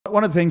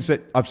one of the things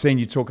that I've seen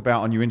you talk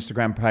about on your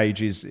Instagram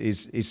page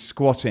is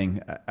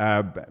squatting.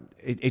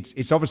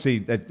 It's obviously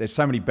there's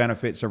so many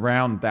benefits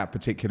around that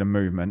particular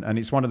movement, and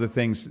it's one of the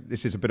things.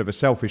 This is a bit of a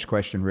selfish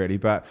question, really,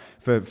 but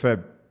for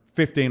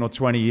 15 or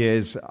 20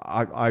 years,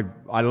 I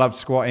love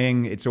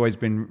squatting. It's always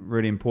been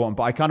really important,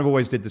 but I kind of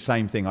always did the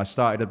same thing. I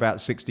started about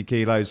 60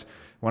 kilos,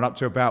 went up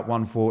to about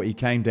 140,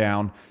 came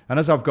down, and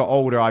as I've got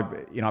older,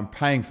 I'm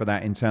paying for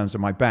that in terms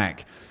of my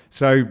back.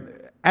 So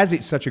as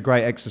it's such a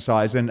great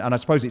exercise, and I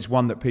suppose it's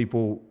one that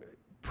people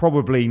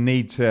probably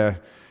need to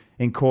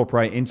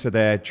incorporate into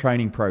their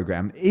training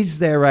program, is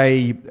there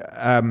a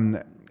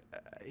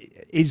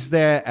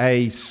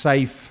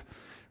safe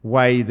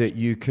way that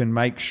you can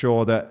make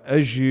sure that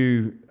as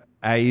you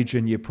age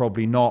and you're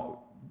probably not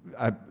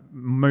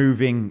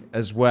moving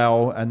as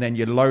well, and then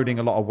you're loading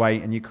a lot of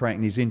weight and you're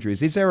creating these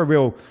injuries, is there a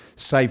real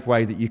safe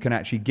way that you can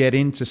actually get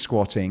into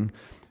squatting?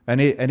 And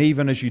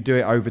even as you do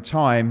it over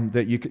time,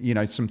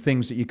 that some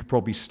things that you could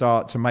probably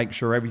start to make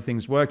sure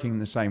everything's working in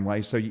the same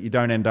way, so you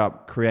don't end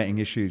up creating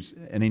issues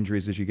and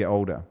injuries as you get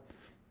older.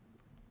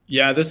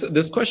 Yeah,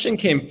 this question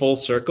came full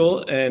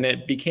circle, and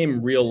it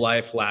became real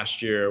life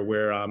last year,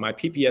 where my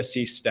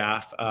PPSC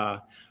staff,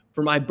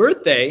 for my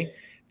birthday,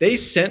 they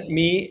sent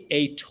me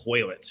a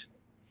toilet,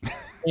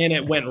 and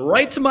it went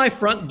right to my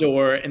front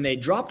door, and they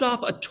dropped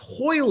off a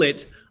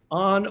toilet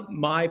on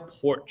my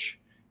porch.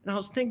 And I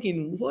was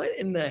thinking, what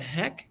in the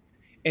heck?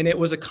 And it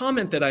was a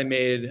comment that I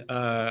made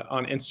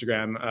on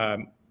Instagram.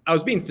 I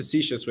was being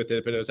facetious with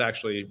it, but it was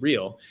actually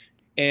real.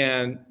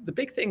 And the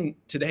big thing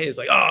today is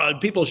like, oh,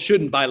 people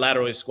shouldn't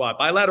bilaterally squat.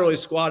 Bilaterally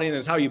squatting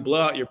is how you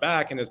blow out your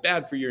back, and it's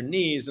bad for your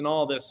knees and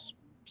all this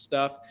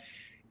stuff.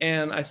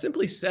 And I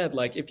simply said,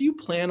 like, if you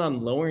plan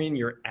on lowering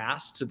your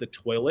ass to the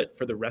toilet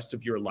for the rest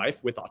of your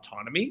life with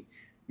autonomy,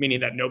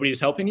 meaning that nobody's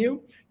helping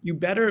you, you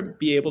better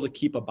be able to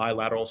keep a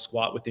bilateral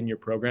squat within your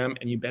program,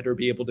 and you better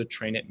be able to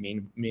train it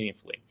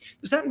meaningfully.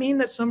 Does that mean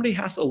that somebody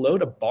has to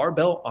load a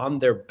barbell on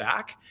their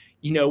back,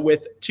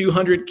 with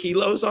 200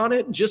 kilos on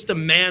it just to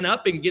man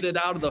up and get it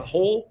out of the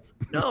hole?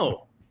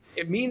 No.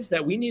 It means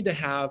that we need to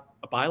have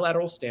a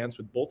bilateral stance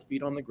with both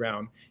feet on the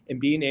ground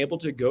and being able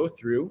to go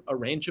through a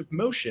range of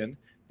motion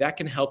that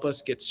can help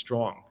us get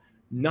strong,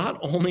 not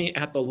only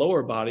at the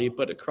lower body,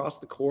 but across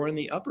the core and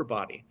the upper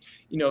body.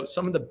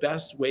 Some of the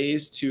best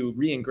ways to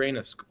re-ingrain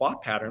a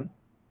squat pattern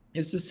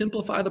is to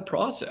simplify the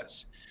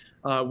process.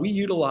 We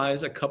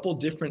utilize a couple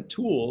different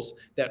tools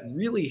that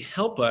really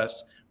help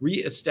us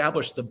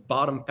reestablish the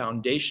bottom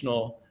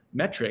foundational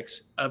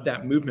metrics of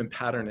that movement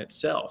pattern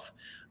itself.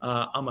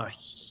 I'm a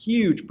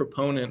huge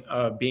proponent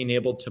of being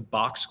able to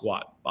box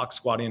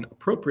squatting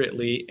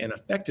appropriately and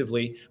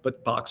effectively,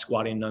 but box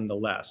squatting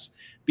nonetheless.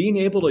 Being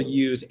able to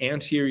use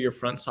anterior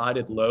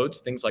front-sided loads,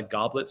 things like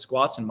goblet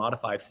squats and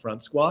modified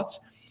front squats,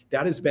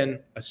 that has been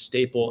a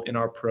staple in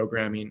our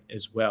programming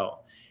as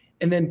well.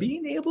 And then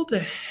being able to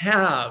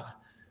have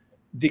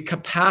the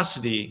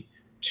capacity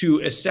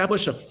to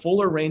establish a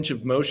fuller range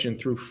of motion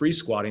through free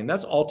squatting,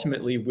 that's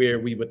ultimately where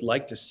we would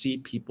like to see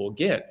people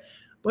get.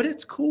 But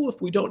it's cool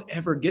if we don't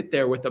ever get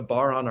there with a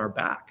bar on our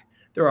back.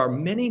 There are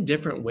many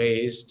different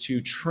ways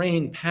to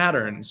train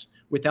patterns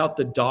without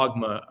the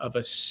dogma of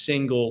a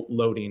single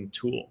loading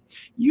tool.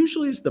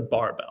 Usually it's the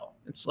barbell.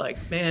 It's like,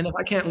 man, if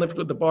I can't lift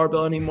with the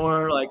barbell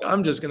anymore, like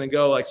I'm just gonna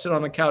go like sit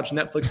on the couch,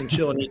 Netflix and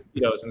chill and eat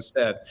Cheetos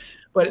instead.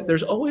 But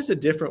there's always a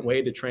different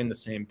way to train the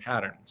same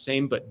pattern,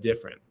 same but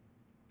different.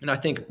 And I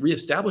think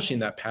reestablishing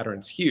that pattern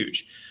is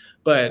huge.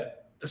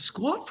 But the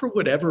squat, for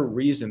whatever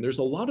reason, there's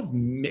a lot of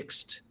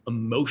mixed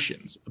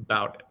emotions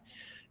about it.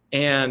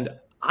 And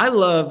I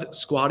love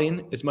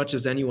squatting as much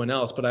as anyone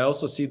else, but I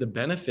also see the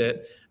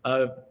benefit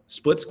of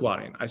split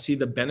squatting. I see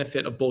the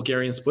benefit of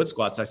Bulgarian split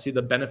squats. I see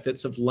the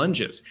benefits of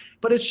lunges,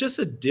 but it's just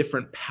a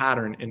different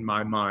pattern in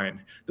my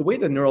mind. The way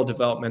the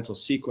neurodevelopmental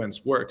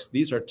sequence works,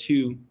 these are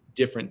two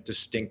different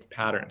distinct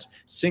patterns: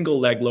 single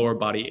leg lower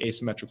body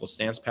asymmetrical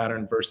stance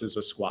pattern versus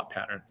a squat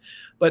pattern.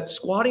 But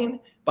squatting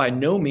by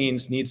no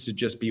means needs to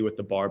just be with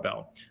the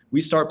barbell.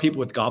 We start people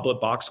with goblet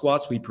box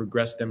squats, we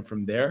progress them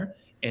from there,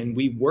 and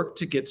we work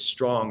to get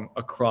strong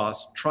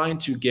across trying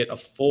to get a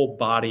full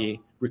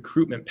body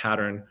recruitment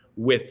pattern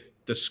with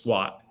the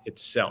squat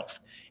itself.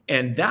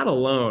 And that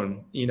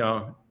alone,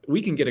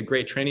 we can get a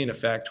great training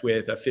effect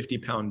with a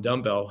 50-pound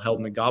dumbbell held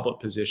in a goblet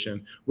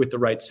position with the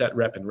right set,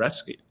 rep, and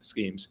rest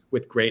schemes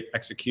with great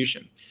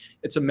execution.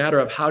 It's a matter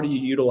of how do you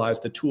utilize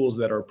the tools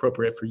that are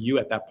appropriate for you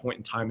at that point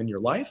in time in your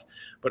life,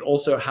 but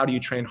also how do you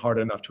train hard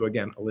enough to,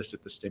 again,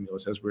 elicit the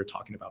stimulus as we were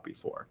talking about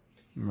before.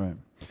 Right.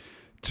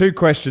 Two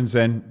questions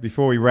then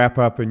before we wrap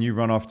up and you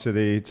run off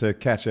to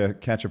catch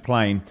a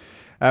plane.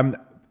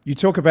 You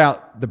talk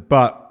about the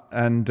butt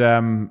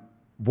and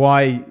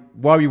why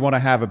we want to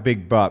have a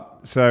big butt.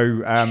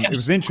 So it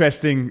was an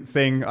interesting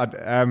thing.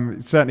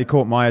 It certainly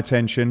caught my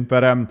attention.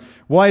 But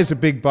why is a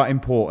big butt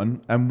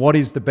important, and what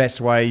is the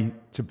best way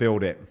to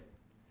build it?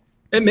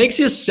 It makes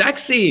you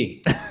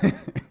sexy.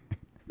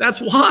 That's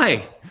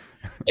why.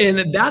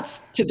 And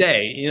that's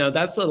today,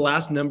 that's the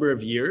last number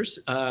of years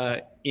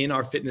in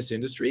our fitness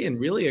industry and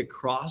really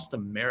across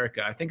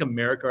America. I think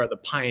America are the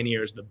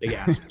pioneers, the big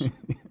asses.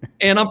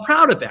 And I'm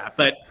proud of that.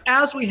 But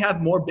as we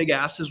have more big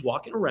asses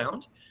walking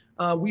around,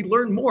 we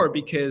learn more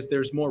because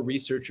there's more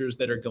researchers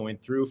that are going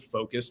through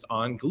focused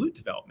on glute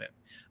development,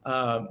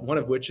 one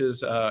of which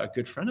is a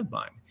good friend of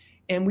mine.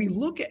 And we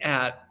look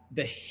at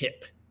the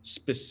hip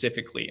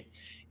specifically.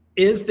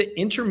 Is the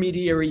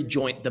intermediary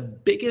joint the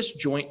biggest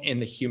joint in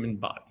the human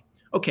body?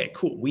 Okay,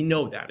 cool. We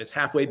know that. It's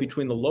halfway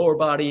between the lower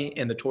body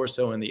and the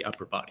torso and the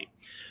upper body.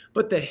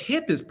 But the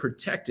hip is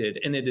protected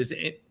and it is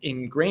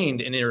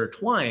ingrained and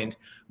intertwined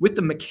with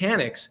the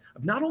mechanics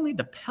of not only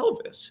the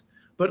pelvis,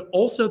 but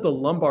also the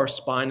lumbar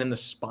spine and the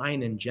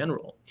spine in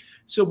general.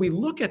 So we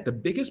look at the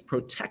biggest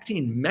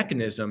protecting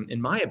mechanism,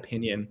 in my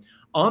opinion,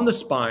 on the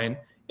spine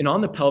and on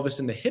the pelvis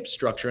and the hip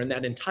structure and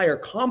that entire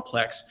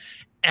complex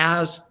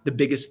as the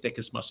biggest,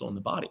 thickest muscle in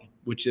the body,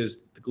 which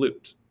is the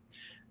glutes.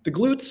 The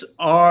glutes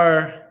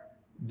are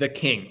the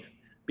king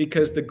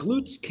because the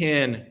glutes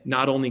can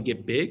not only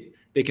get big,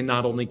 they can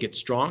not only get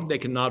strong, they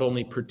can not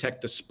only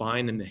protect the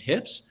spine and the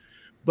hips,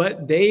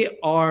 but they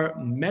are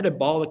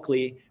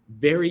metabolically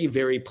very,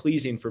 very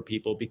pleasing for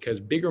people because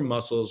bigger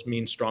muscles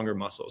mean stronger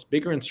muscles.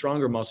 Bigger and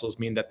stronger muscles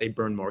mean that they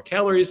burn more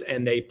calories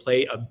and they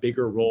play a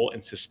bigger role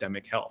in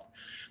systemic health.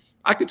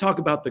 I could talk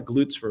about the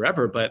glutes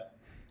forever, but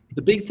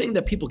the big thing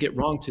that people get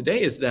wrong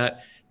today is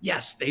that,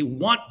 yes, they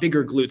want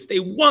bigger glutes. They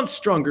want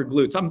stronger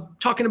glutes. I'm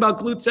talking about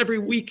glutes every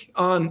week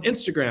on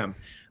Instagram,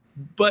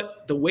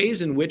 but the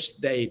ways in which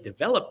they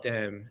develop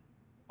them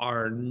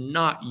are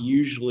not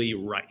usually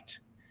right.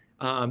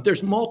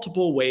 There's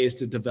multiple ways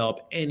to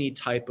develop any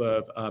type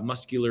of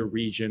muscular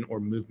region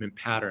or movement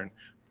pattern,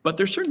 but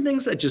there's certain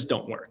things that just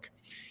don't work.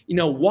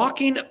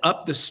 Walking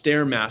up the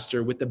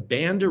Stairmaster with a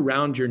band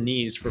around your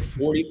knees for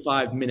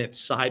 45 minutes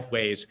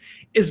sideways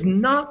is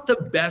not the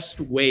best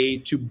way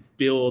to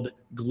build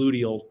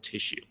gluteal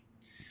tissue.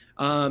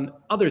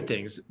 Other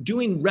things,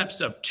 doing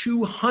reps of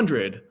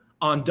 200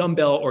 on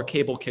dumbbell or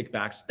cable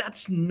kickbacks,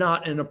 that's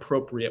not an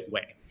appropriate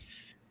way.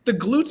 The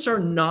glutes are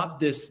not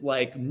this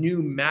like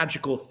new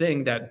magical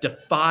thing that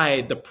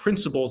defy the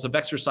principles of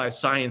exercise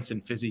science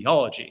and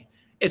physiology.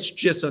 It's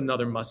just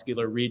another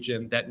muscular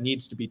region that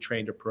needs to be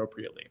trained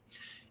appropriately.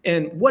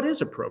 And what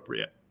is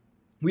appropriate?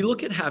 We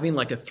look at having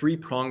like a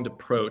three-pronged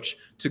approach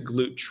to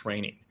glute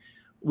training.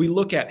 We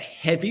look at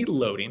heavy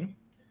loading.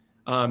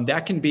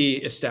 That can be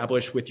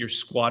established with your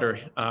squat or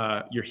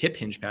your hip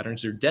hinge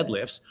patterns, your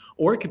deadlifts,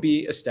 or it could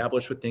be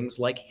established with things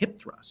like hip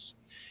thrusts.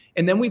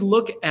 And then we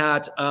look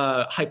at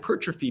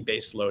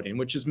hypertrophy-based loading,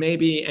 which is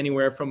maybe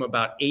anywhere from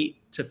about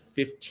 8 to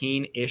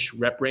 15-ish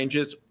rep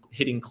ranges,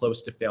 hitting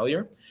close to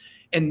failure.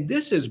 And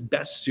this is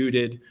best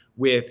suited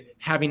with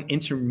having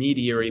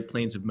intermediary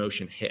planes of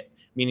motion hit,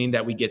 meaning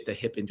that we get the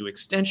hip into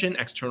extension,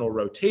 external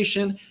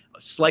rotation,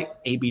 a slight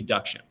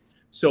abduction.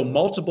 So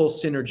multiple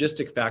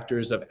synergistic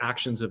factors of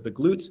actions of the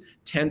glutes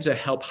tend to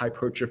help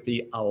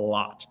hypertrophy a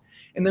lot.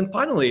 And then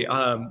finally,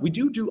 we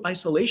do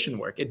isolation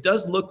work. It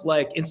does look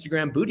like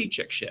Instagram booty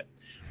chick shit,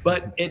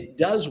 but it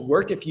does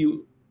work if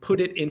you put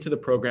it into the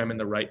program in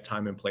the right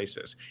time and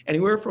places.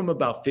 Anywhere from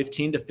about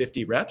 15 to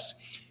 50 reps.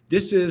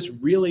 This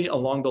is really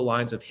along the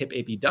lines of hip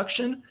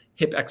abduction,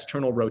 hip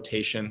external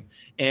rotation.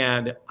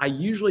 And I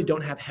usually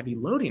don't have heavy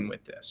loading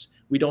with this.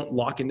 We don't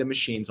lock into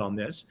machines on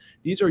this.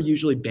 These are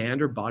usually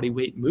band or body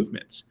weight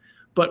movements.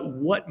 But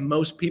what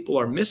most people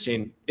are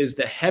missing is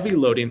the heavy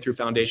loading through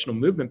foundational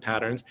movement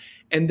patterns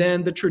and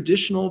then the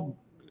traditional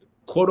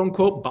quote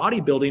unquote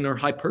bodybuilding or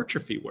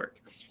hypertrophy work.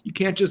 You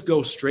can't just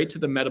go straight to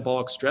the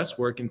metabolic stress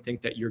work and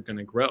think that you're going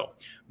to grow.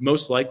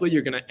 Most likely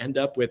you're going to end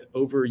up with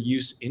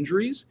overuse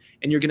injuries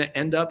and you're going to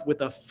end up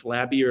with a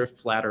flabbier,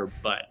 flatter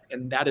butt.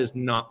 And that is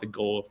not the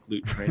goal of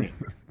glute training.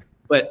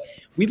 But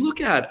we look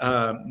at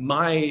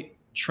my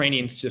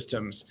training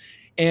systems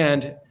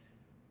and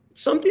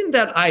something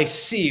that I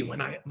see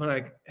when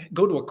I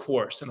go to a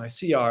course and I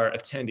see our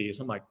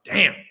attendees, I'm like,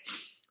 damn,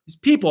 these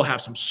people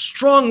have some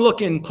strong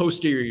looking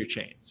posterior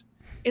chains.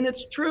 And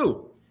it's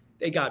true.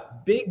 They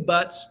got big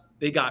butts,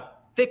 they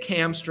got thick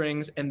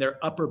hamstrings, and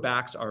their upper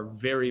backs are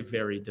very,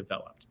 very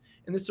developed.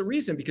 And it's a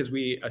reason because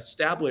we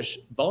establish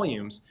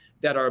volumes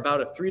that are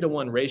about a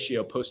 3-to-1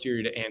 ratio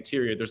posterior to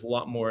anterior. There's a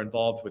lot more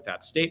involved with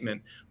that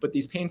statement, but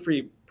these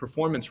pain-free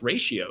performance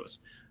ratios,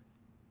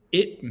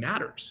 it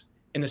matters.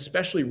 And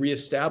especially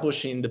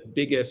reestablishing the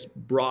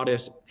biggest,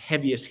 broadest,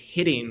 heaviest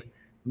hitting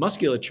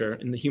musculature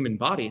in the human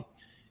body,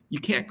 you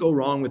can't go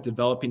wrong with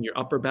developing your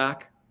upper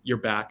back, your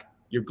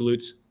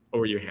glutes,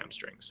 or your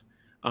hamstrings.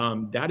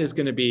 That is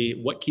going to be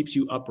what keeps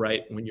you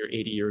upright when you're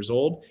 80 years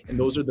old. And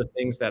those are the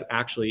things that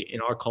actually in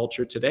our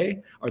culture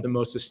today are the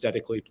most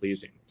aesthetically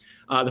pleasing.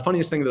 The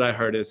funniest thing that I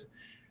heard is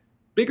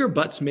bigger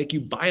butts make you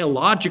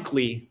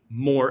biologically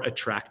more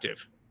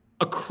attractive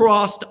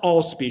across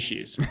all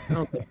species. And I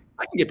was like,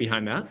 I can get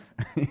behind that.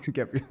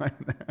 Get behind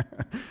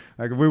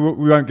that. We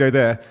won't go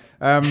there.